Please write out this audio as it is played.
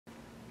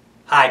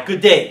Hi,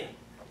 good day.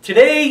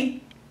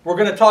 Today we're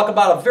going to talk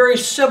about a very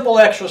simple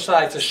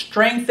exercise to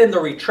strengthen the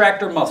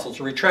retractor muscles.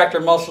 The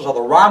retractor muscles are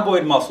the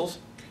rhomboid muscles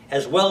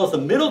as well as the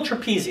middle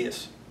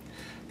trapezius.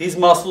 These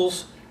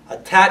muscles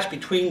attach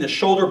between the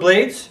shoulder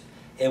blades,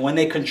 and when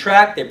they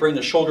contract they bring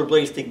the shoulder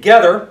blades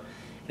together.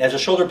 And as the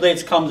shoulder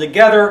blades come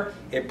together,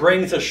 it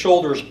brings the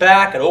shoulders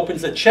back, it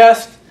opens the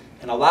chest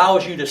and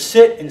allows you to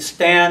sit and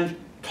stand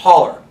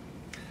taller.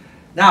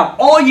 Now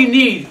all you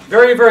need,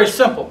 very, very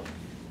simple.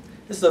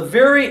 This is a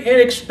very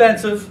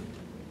inexpensive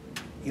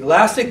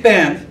elastic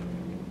band.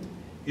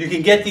 You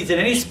can get these at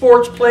any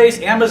sports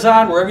place,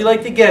 Amazon, wherever you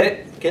like to get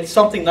it. Get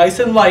something nice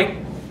and light.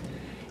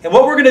 And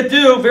what we're going to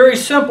do, very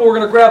simple, we're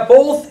going to grab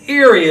both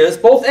areas,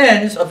 both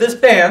ends of this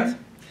band.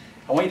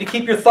 I want you to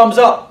keep your thumbs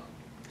up.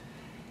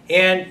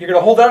 And you're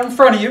going to hold that in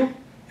front of you.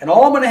 And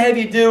all I'm going to have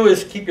you do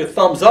is keep your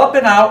thumbs up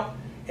and out.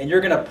 And you're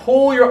going to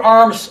pull your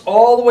arms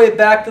all the way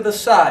back to the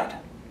side.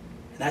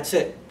 And that's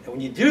it. And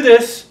when you do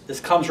this, this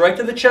comes right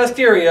to the chest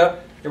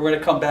area, and we're going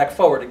to come back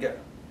forward again.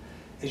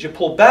 As you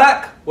pull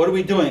back, what are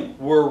we doing?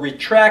 We're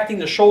retracting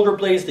the shoulder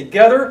blades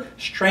together,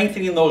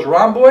 strengthening those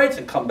rhomboids,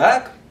 and come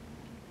back.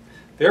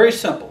 Very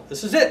simple.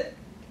 This is it.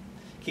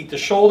 Keep the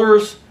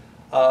shoulders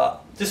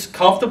just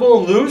comfortable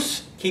and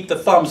loose. Keep the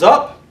thumbs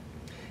up.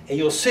 And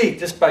you'll see,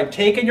 just by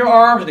taking your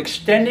arms and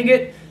extending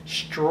it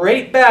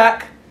straight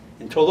back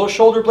until those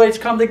shoulder blades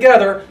come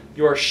together,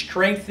 you are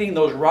strengthening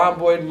those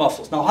rhomboid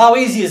muscles. Now, how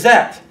easy is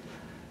that?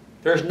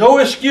 There's no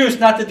excuse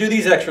not to do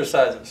these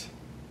exercises.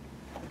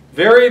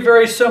 Very,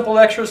 very simple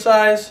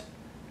exercise.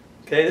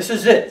 Okay, this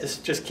is it. This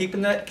is just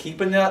keeping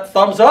that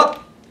thumbs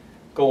up,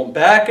 going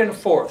back and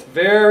forth.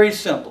 Very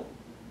simple.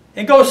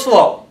 And go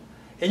slow.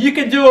 And you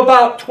can do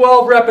about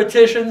 12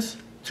 repetitions,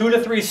 2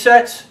 to 3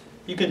 sets.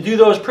 You can do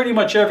those pretty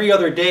much every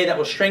other day. That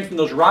will strengthen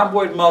those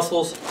rhomboid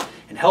muscles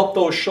and help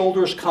those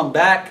shoulders come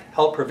back,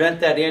 help prevent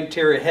that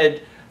anterior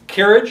head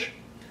carriage.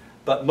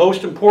 But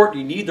most important,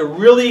 you need to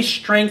really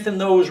strengthen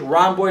those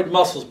rhomboid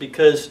muscles,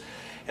 because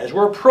as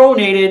we're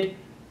pronated,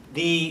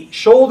 the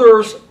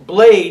shoulder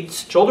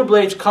blades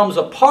comes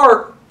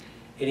apart,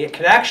 and it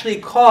can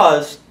actually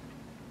cause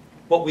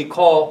what we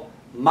call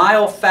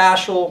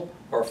myofascial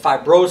or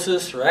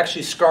fibrosis, or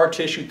actually scar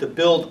tissue, to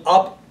build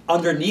up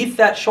underneath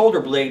that shoulder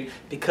blade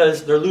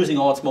because they're losing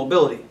all its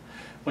mobility.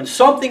 When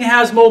something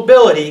has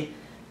mobility,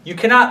 you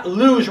cannot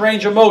lose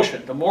range of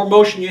motion. The more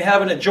motion you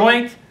have in a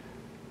joint,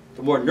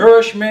 the more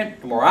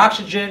nourishment, the more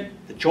oxygen,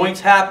 the joint's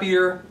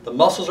happier, the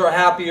muscles are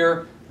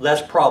happier,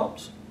 less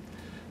problems.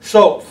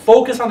 So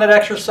focus on that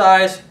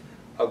exercise,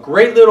 a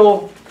great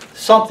little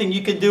something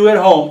you can do at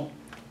home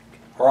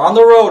or on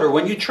the road or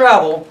when you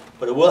travel,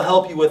 but it will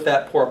help you with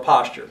that poor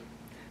posture.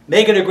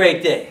 Make it a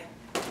great day.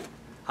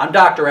 I'm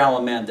Dr.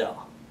 Alan Mandell.